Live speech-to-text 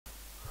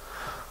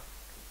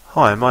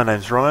Hi, my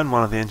name's Ryan,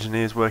 one of the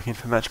engineers working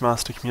for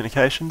Matchmaster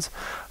Communications.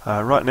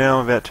 Right now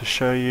I'm about to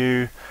show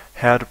you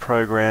how to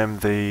program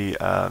the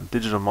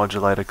digital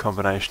modulator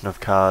combination of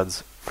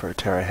cards for a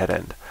Terra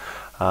headend.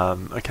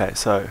 Okay,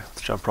 so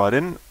let's jump right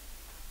in.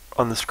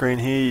 On the screen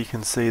here you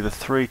can see the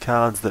three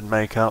cards that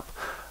make up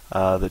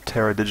the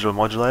Terra digital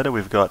modulator.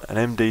 We've got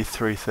an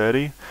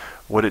MD330.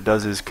 What it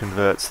does is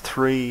converts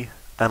three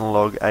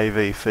analog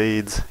AV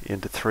feeds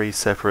into three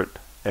separate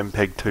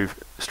MPEG-2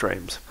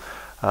 streams.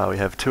 We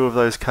have two of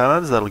those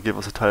cards. That'll give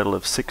us a total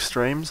of 6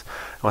 streams.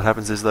 And what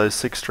happens is those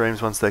 6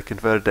 streams, once they're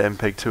converted to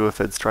MPEG-2, are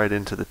fed straight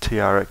into the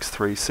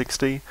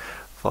TRX360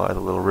 via the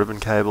little ribbon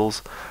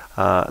cables.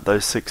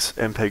 Those 6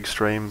 MPEG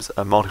streams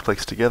are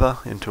multiplexed together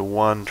into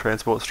one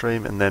transport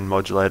stream and then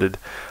modulated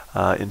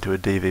into a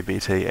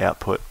DVB-T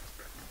output.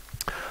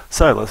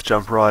 So let's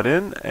jump right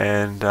in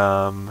and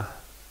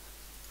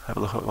have a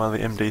look at one of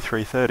the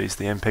MD330s,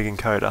 the MPEG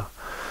encoder.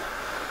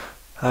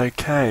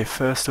 Okay,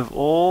 first of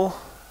all,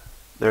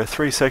 there are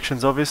 3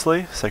 sections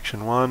obviously.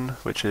 Section 1,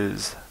 which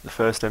is the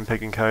first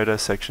MPEG encoder,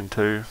 Section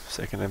 2,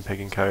 second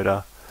MPEG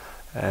encoder,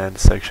 and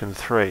Section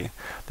 3.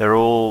 They're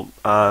all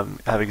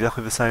have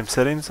exactly the same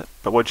settings,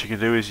 but what you can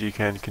do is you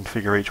can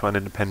configure each one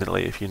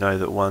independently. If you know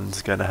that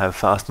one's going to have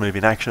fast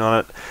moving action on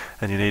it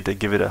and you need to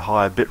give it a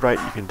higher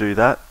bitrate, you can do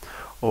that.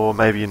 Or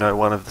maybe you know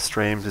one of the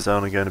streams is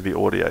only going to be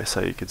audio,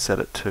 so you could set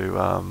it to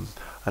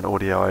an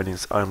audio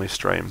only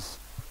stream.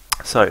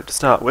 So to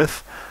start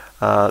with,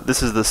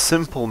 this is the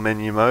simple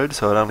menu mode,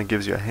 so it only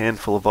gives you a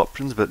handful of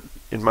options, but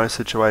in most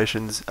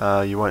situations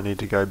you won't need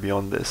to go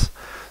beyond this.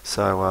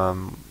 So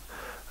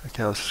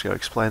okay, let's just go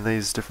explain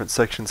these different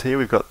sections here.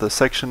 We've got the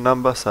section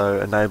number,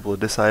 so enable or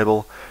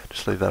disable,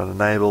 just leave that on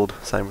enabled.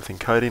 Same with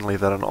encoding,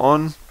 leave that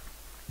on.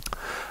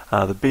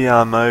 The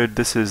BR mode,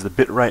 this is the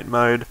bitrate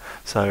mode,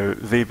 so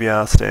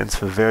VBR stands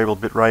for variable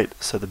bitrate,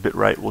 so the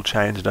bitrate will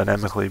change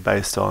dynamically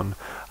based on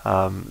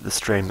the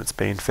stream that's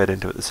being fed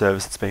into it, the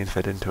service that's being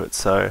fed into it.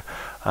 So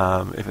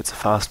if it's a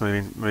fast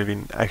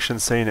moving action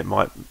scene, it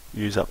might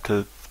use up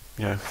to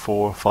 4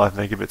 or 5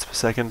 megabits per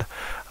second,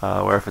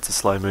 where if it's a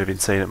slow moving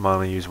scene it might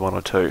only use 1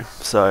 or 2.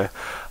 So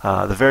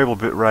the variable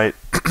bitrate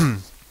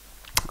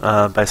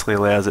basically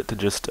allows it to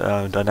just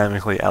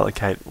dynamically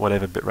allocate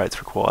whatever bitrate's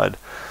required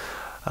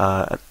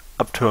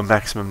up to a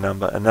maximum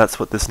number, and that's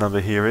what this number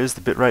here is, the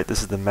bitrate.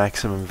 This is the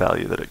maximum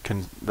value that it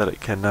can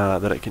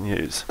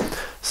use.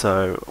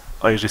 So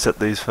I usually set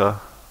these for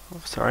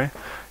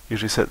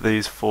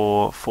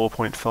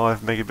 4.5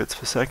 megabits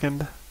per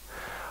second.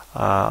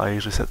 I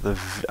usually set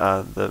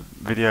the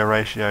video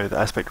ratio, the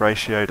aspect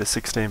ratio, to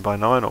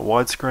 16:9 or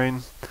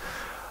widescreen.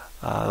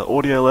 The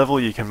audio level,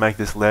 you can make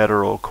this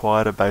louder or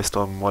quieter based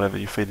on whatever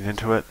you're feeding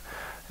into it,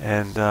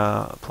 and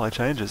apply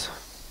changes.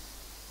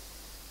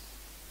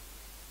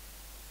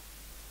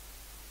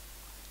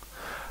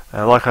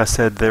 Like I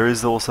said, there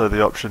is also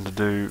the option to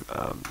do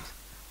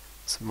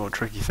some more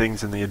tricky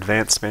things in the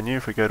advanced menu.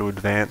 If we go to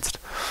advanced,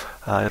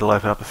 it'll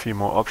open up a few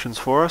more options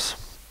for us.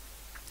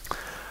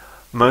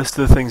 Most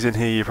of the things in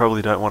here you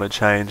probably don't want to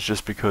change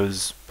just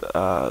because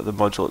the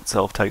module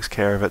itself takes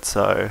care of it,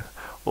 so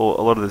a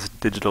lot of this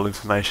digital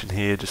information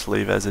here just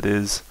leave as it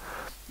is.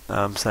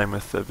 Same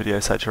with the video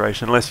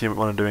saturation, unless you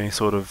want to do any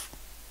sort of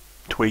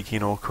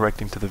tweaking or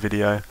correcting to the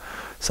video.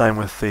 Same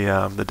with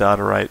the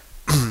data rate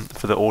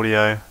for the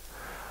audio.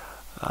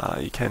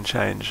 You can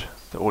change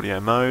the audio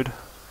mode.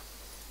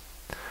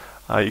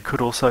 You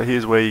could also,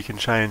 here's where you can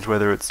change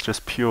whether it's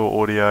just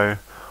pure audio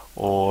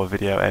or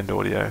video and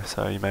audio,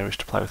 so you may wish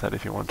to play with that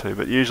if you want to,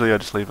 but usually I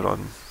just leave it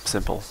on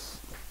simple.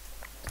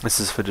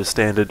 This is for just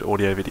standard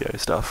audio video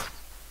stuff.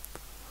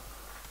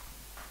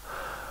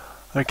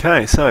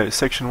 Okay, so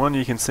section 1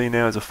 you can see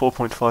now is a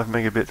 4.5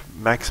 megabit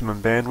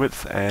maximum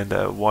bandwidth and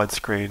a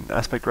widescreen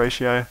aspect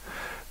ratio.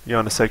 If you go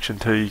on to section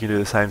 2 you can do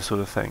the same sort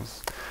of thing.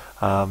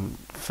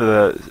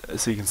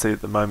 So you can see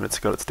at the moment it's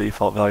got its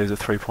default values of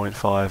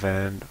 3.5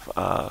 and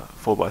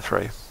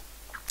 4:3.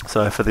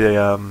 So for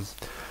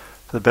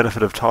the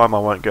benefit of time, I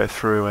won't go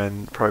through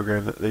and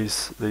program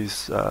these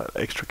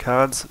extra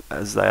cards,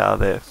 as they are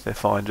there. They're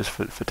fine just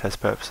for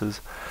test purposes.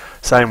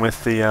 Same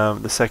with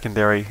the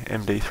secondary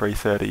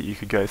MD330. You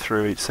could go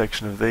through each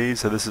section of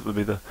these. So this would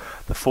be the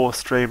 4th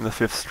stream, the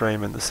 5th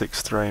stream, and the 6th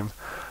stream,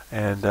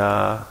 and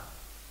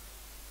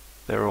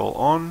they're all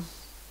on.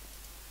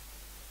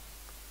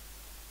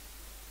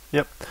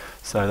 Yep,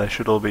 so they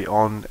should all be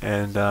on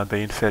and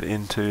being fed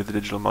into the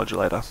digital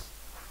modulator.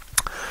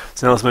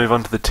 So now let's move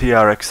on to the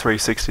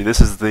TRX360.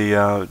 This is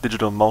the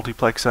digital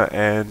multiplexer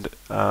and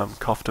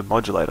COFDM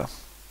modulator.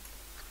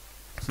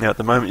 Now at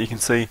the moment you can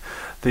see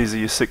these are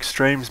your 6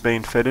 streams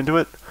being fed into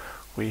it.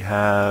 We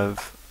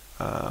have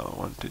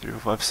 1, 2, 3, 4,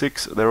 5,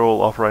 6. They're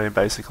all operating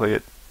basically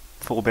at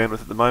full bandwidth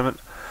at the moment.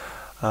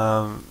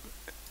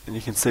 And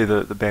you can see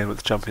the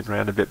bandwidth jumping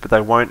around a bit, but they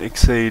won't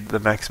exceed the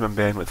maximum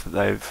bandwidth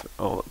that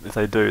or if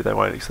they do, they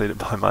won't exceed it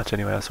by much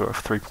anyway. I saw a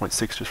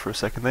 3.6 just for a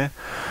second there.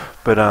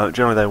 But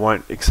generally they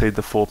won't exceed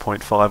the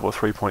 4.5 or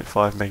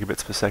 3.5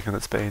 megabits per second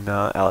that's been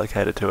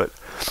allocated to it.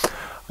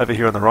 Over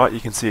here on the right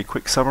you can see a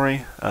quick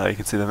summary. You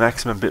can see the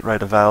maximum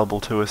bitrate available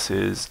to us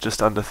is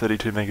just under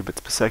 32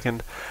 megabits per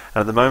second,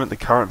 and at the moment the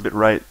current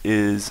bitrate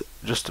is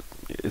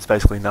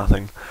basically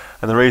nothing.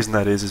 And the reason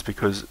that is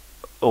because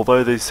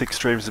although these 6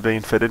 streams are being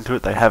fed into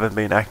it, they haven't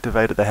been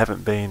activated, they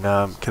haven't been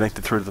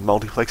connected through to the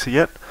multiplexer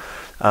yet,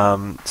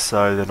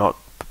 so they're not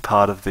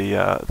part of the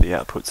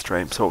output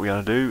stream. So what we're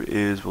going to do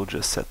is we'll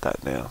just set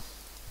that now.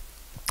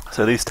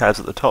 So these tabs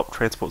at the top,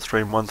 transport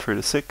stream 1 through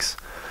to 6,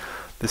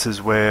 this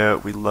is where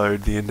we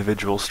load the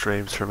individual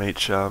streams from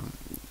each of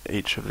the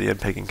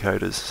MPEG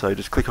encoders. So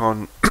just click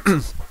on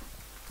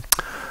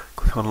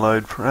click on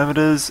load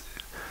parameters.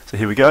 So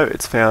here we go.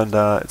 It's found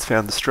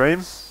the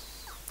stream.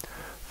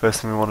 First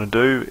thing we want to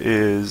do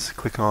is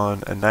click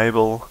on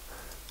enable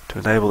to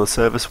enable the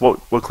service. What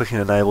clicking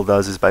enable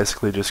does is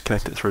basically just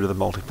connect it through to the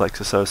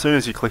multiplexer. So as soon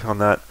as you click on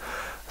that,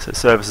 so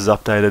service is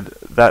updated.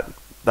 That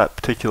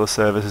particular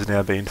service is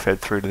now being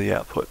fed through to the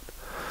output.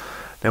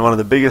 Now one of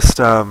the biggest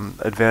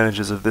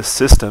advantages of this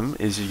system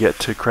is you get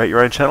to create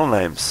your own channel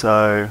names.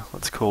 So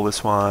let's call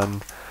this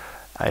one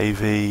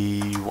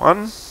AV1.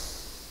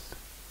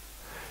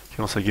 You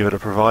can also give it a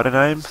provider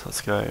name. So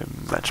let's go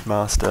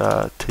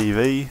Matchmaster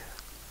TV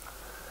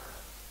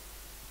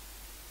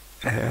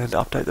and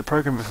update the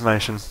program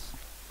information.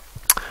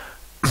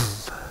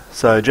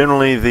 So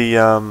generally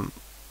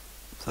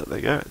so there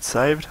you go, it's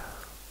saved.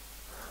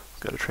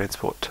 Go to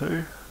transport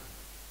 2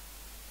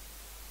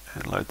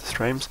 and load the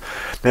streams.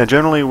 Now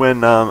generally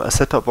when a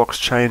set-top box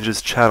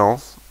changes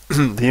channel,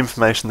 the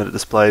information that it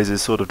displays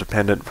is sort of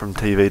dependent from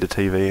TV to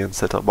TV and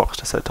set-top box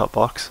to set-top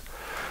box.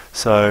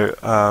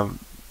 So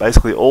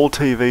basically all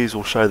TVs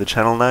will show the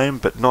channel name,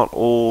 but not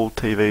all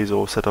TVs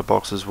or set-top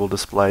boxes will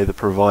display the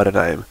provider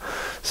name.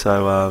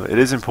 So it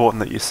is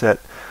important that you set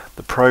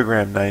the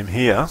program name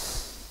here.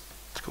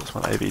 Let's call this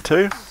one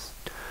AV2.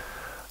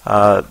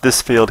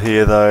 This field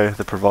here though,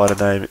 the provider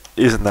name,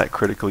 isn't that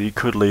critical. You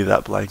could leave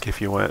that blank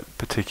if you weren't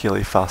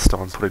particularly fussed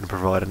on putting a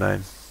provider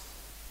name.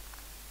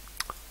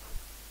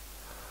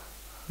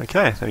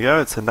 Okay, there you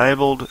go, it's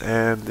enabled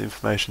and the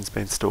information's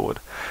been stored.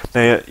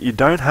 Now you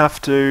don't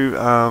have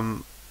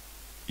to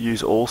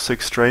use all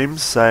 6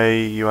 streams.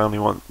 Say you only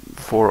want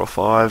 4 or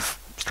 5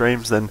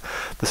 streams, then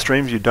the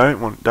streams you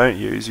don't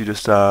use, you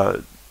just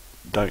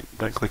don't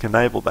click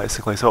enable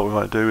basically. So what we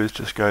might do is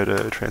just go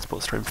to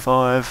transport stream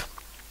 5,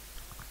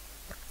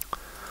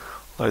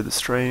 load the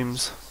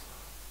streams,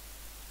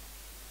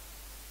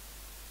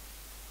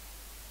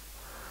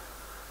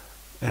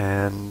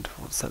 and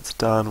once that's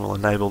done we'll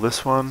enable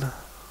this one.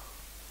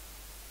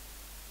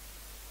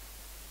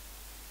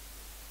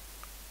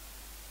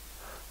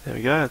 There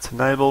we go, it's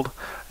enabled,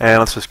 and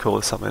let's just call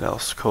it something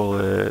else. Call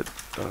it,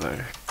 I don't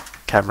know,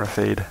 camera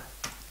feed.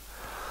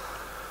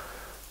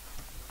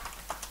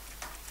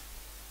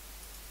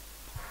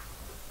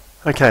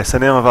 Okay, so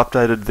now I've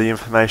updated the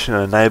information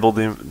and enabled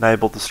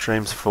the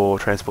streams for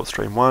transport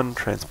stream 1,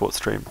 transport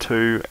stream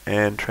 2,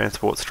 and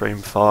transport stream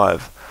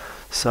 5.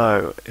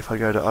 So if I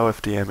go to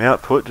COFDM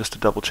output just to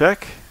double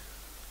check,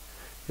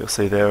 you'll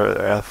see there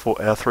are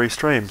our 3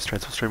 streams,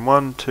 transport stream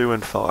 1, 2,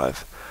 and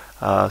 5.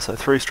 So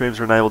 3 streams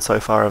are enabled so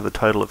far of the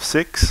total of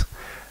 6.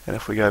 And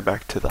if we go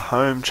back to the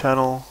home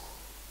channel,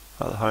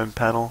 the home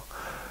panel,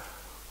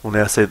 we'll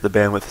now see that the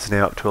bandwidth is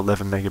now up to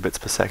 11 megabits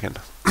per second.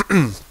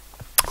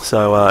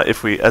 So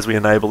as we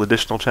enable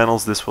additional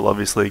channels, this will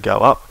obviously go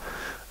up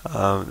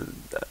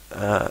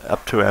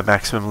to our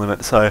maximum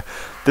limit. So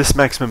this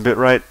maximum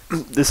bitrate,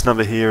 this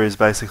number here is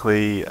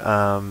basically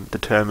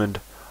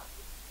determined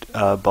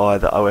by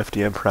the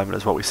COFDM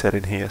parameters, what we set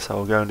in here. So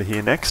I'll go into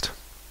here next.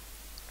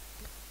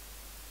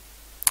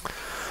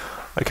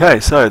 Okay,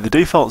 so the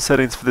default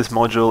settings for this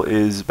module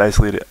is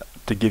basically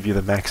to give you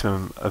the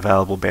maximum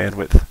available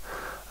bandwidth,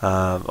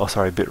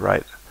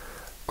 bitrate.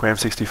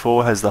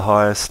 QAM64 has the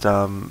highest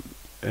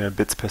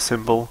bits per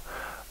symbol,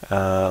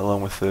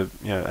 along with the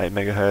 8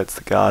 megahertz.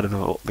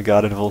 The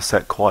guard interval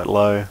set quite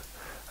low.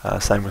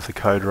 Same with the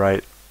code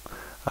rate.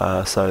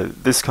 So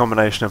this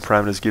combination of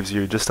parameters gives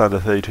you just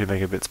under 32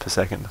 megabits per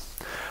second.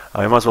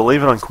 You might as well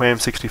leave it on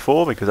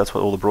QAM64 because that's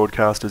what all the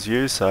broadcasters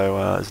use. So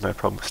there's no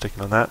problem with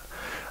sticking on that.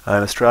 In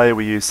Australia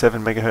we use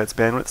 7 megahertz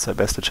bandwidth, so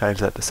best to change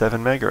that to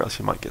 7 meg, or else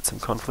you might get some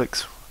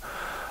conflicts.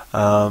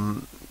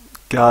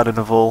 Guard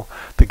interval.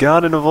 The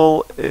guard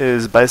interval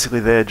is basically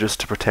there just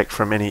to protect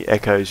from any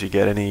echoes you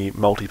get, any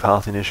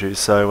multipathing issues.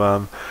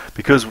 So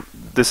because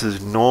this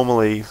is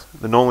normally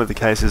the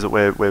case is that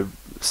we're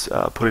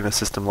putting a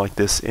system like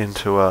this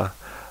into a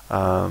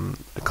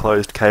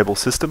closed cable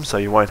system, so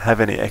you won't have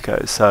any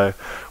echoes. So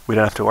we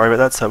don't have to worry about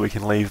that. So we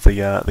can leave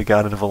the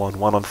guard interval on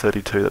 1 on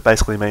 32. That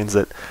basically means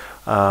that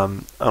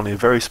only a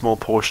very small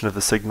portion of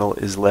the signal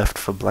is left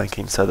for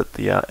blanking, so that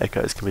the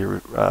echoes can be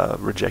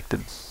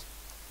rejected.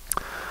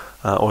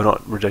 Or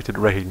not rejected,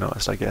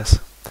 recognized, I guess.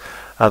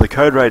 The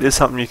code rate is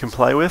something you can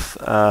play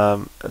with.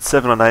 At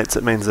 7 on 8s,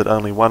 it means that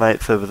only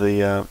 1/8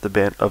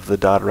 of the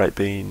data rate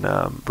being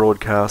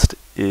broadcast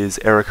is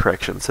error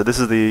correction. So this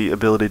is the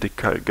ability to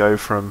go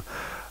from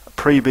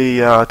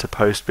pre-BER to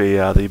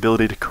post-BER, the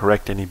ability to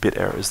correct any bit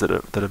errors that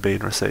are being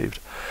received.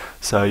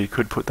 So you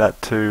could put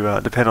that to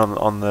depend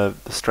on the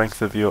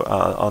strength of your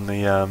on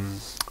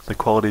the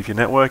quality of your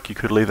network. You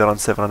could leave that on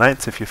 7 and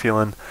 8 if you're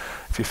feeling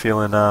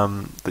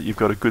that you've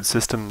got a good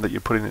system that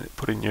you're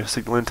putting your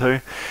signal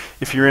into.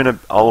 If you're in an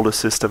older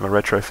system, a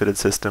retrofitted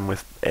system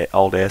with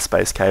old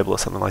airspace cable or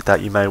something like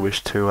that, you may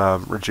wish to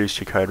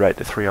reduce your code rate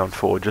to 3 on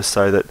 4, just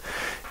so that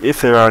if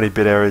there are any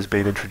bit errors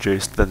being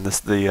introduced, then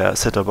the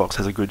set-top box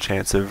has a good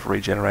chance of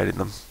regenerating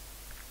them.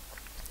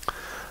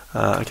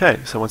 Okay,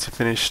 so once you've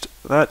finished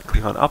that,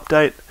 click on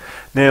Update.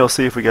 Now you'll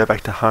see if we go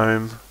back to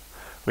Home,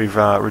 we've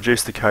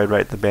reduced the code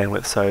rate and the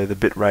bandwidth, so the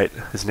bit rate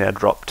has now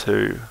dropped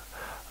to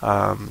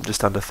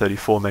just under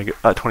 24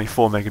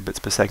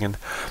 megabits per second.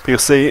 But you'll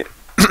see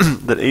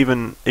that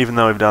even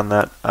though we've done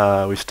that,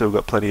 we've still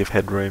got plenty of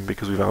headroom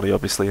because we've only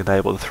obviously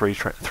enabled the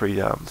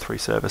three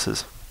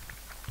services.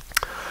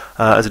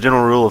 As a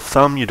general rule of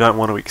thumb, you don't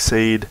want to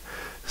exceed,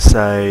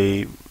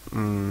 say,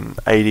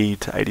 80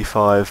 to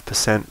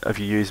 85% of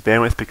your used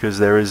bandwidth, because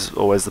there is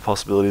always the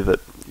possibility that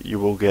you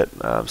will get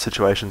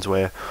situations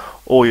where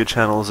all your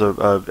channels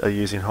are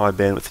using high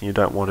bandwidth and you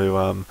don't want to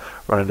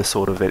run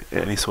into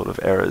any sort of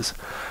errors.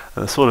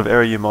 And the sort of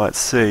error you might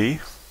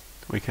see,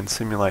 we can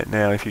simulate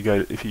now if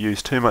you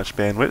use too much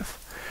bandwidth.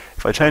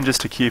 If I change this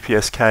to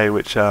QPSK,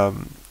 which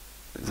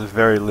is a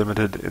very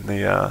limited in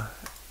the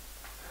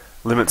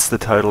limits the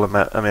total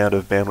amount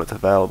of bandwidth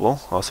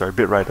available,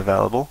 bit rate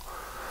available.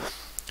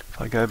 If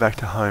I go back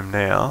to Home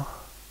now,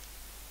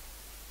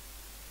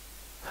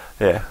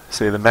 yeah,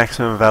 see the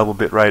maximum available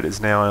bit rate is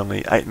now only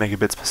 8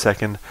 megabits per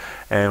second,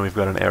 and we've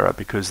got an error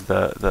because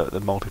the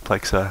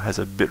multiplexer has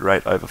a bit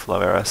rate overflow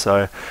error.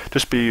 So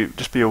just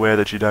be aware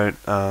that you don't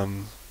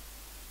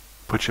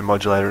put your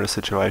modulator in a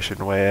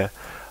situation where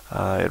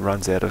it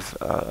runs out of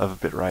a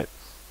bit rate.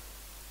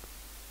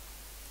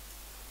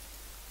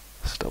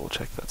 Just double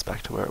check that's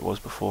back to where it was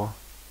before.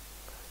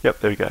 Yep,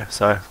 there we go.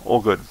 So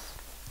all good.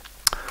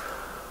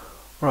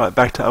 Right,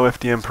 back to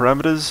OFDM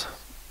parameters.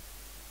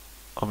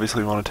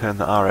 Obviously we want to turn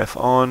the RF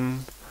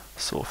on,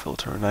 SAW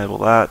filter, enable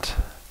that.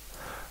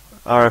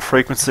 RF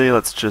frequency,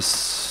 let's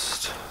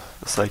just,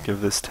 for the sake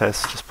of this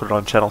test, just put it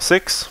on channel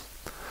 6.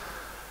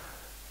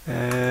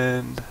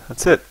 And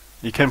that's it.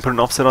 You can put an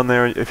offset on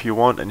there if you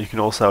want, and you can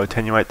also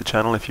attenuate the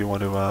channel if you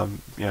want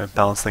to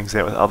balance things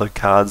out with other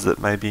cards that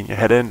may be in your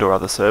head end or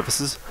other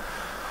services.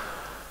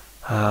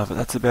 But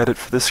that's about it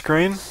for this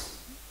screen.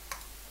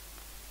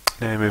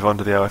 Now we move on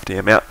to the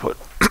OFDM output.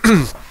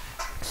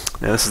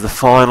 Now this is the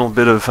final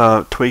bit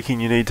of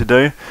tweaking you need to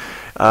do.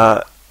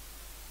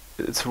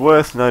 It's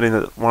worth noting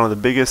that one of the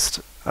biggest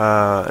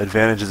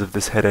advantages of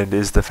this head end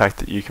is the fact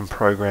that you can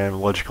program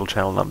logical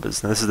channel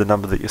numbers. Now this is the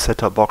number that your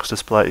set-top box or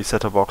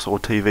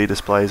TV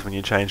displays when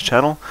you change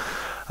channel.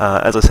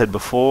 As I said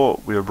before,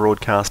 we were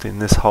broadcasting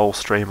this whole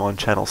stream on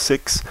channel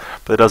 6,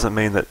 but it doesn't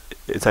mean that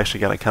it's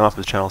actually going to come up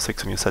as channel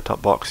 6 on your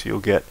set-top box. You'll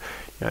get,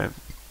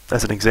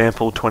 as an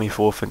example,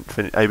 24 for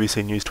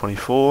ABC News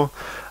 24,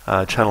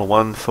 channel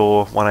 1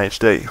 for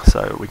 1HD.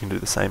 So we can do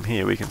the same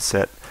here. We can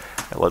set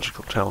a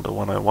logical channel to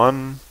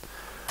 101,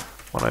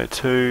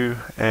 102,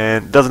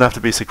 and it doesn't have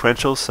to be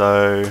sequential,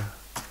 so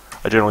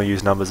I generally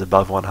use numbers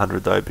above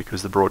 100 though,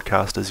 because the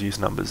broadcasters use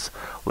numbers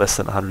less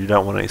than 100. You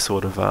don't want any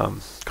sort of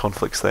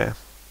conflicts there.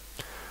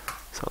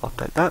 So I'll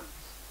update that.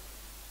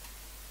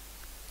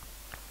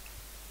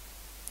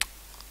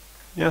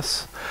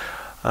 Yes.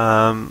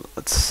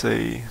 Let's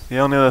see. The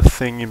only other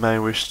thing you may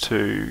wish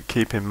to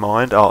keep in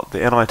mind,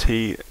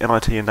 the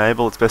NIT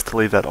enable, it's best to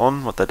leave that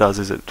on. What that does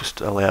is it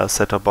just allows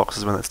set-top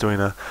boxes, when it's doing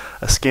a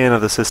scan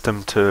of the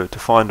system, to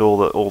find all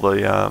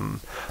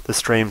the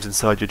streams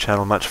inside your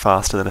channel much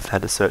faster than if it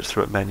had to search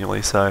through it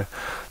manually. So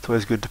it's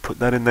always good to put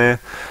that in there.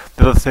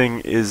 The other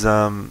thing is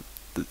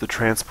the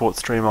transport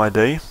stream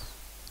ID.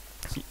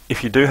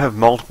 If you do have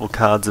multiple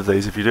cards of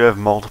these, if you do have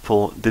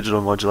multiple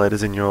digital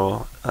modulators in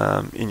your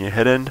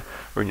head end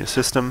or in your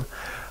system,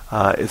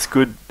 it's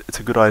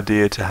a good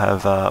idea to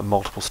have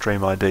multiple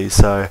stream IDs.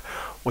 So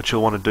what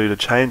you'll want to do to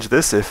change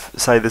this, if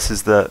say this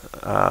is the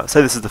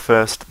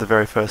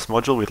very first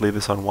module, we'd leave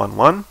this on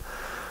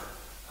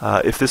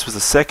 1.1. If this was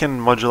the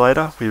second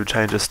modulator, we would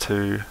change this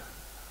to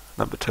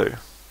number 2.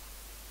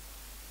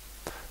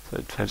 So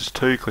change to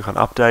 2, click on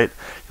Update.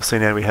 You'll see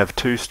now we have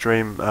two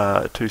stream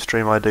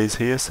IDs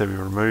here, so we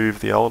remove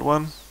the old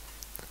one.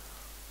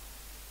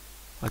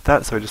 Like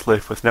that, so we're just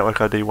left with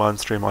Network ID 1,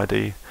 Stream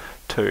ID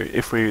 2.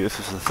 If this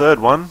is the third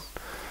one,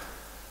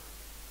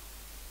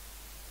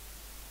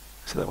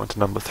 so that went to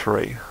number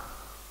 3,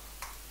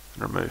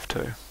 and remove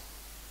 2.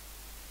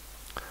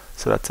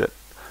 So that's it.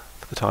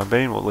 For the time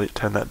being, we'll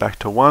turn that back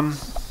to 1,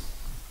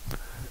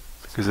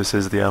 because this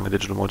is the only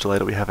digital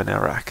modulator we have in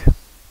our rack.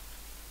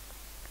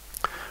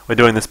 We're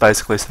doing this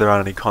basically so there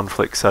aren't any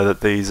conflicts, so that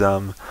these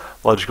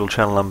logical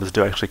channel numbers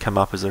do actually come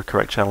up as the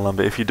correct channel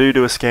number. If you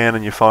do a scan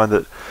and you find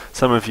that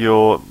some of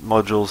your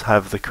modules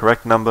have the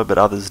correct number but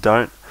others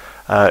don't,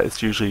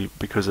 it's usually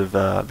because of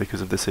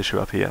this issue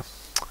up here.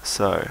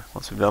 So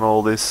once we've done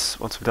all this,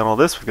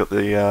 we've got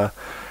the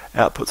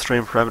output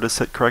stream parameters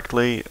set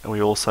correctly. And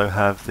we also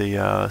have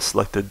the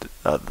selected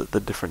the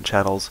different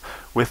channels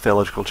with their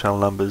logical channel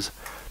numbers.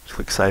 Just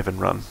click Save and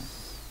Run.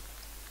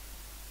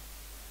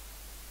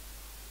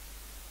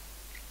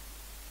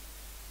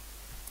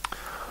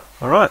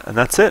 Alright, and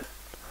that's it.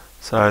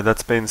 So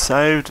that's been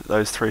saved.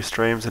 Those 3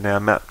 streams are now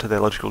mapped to their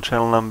logical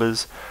channel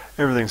numbers.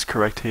 Everything's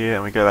correct here,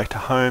 and we go back to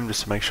home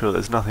just to make sure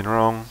there's nothing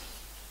wrong.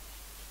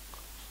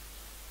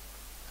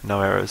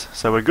 No errors.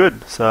 So we're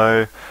good.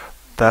 So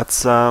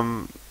that's yeah,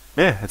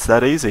 it's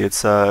that easy.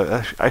 It's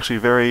actually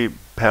very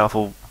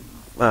powerful.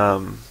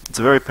 It's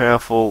a very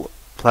powerful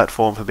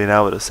platform for being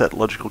able to set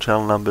logical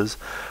channel numbers,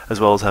 as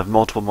well as have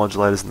multiple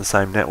modulators in the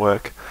same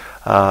network.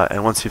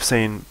 And once you've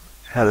seen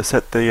how to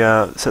set the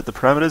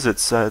parameters,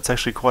 it's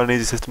actually quite an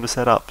easy system to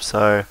set up.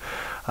 So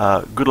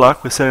good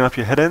luck with setting up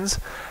your headends,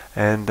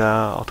 and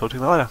I'll talk to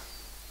you later.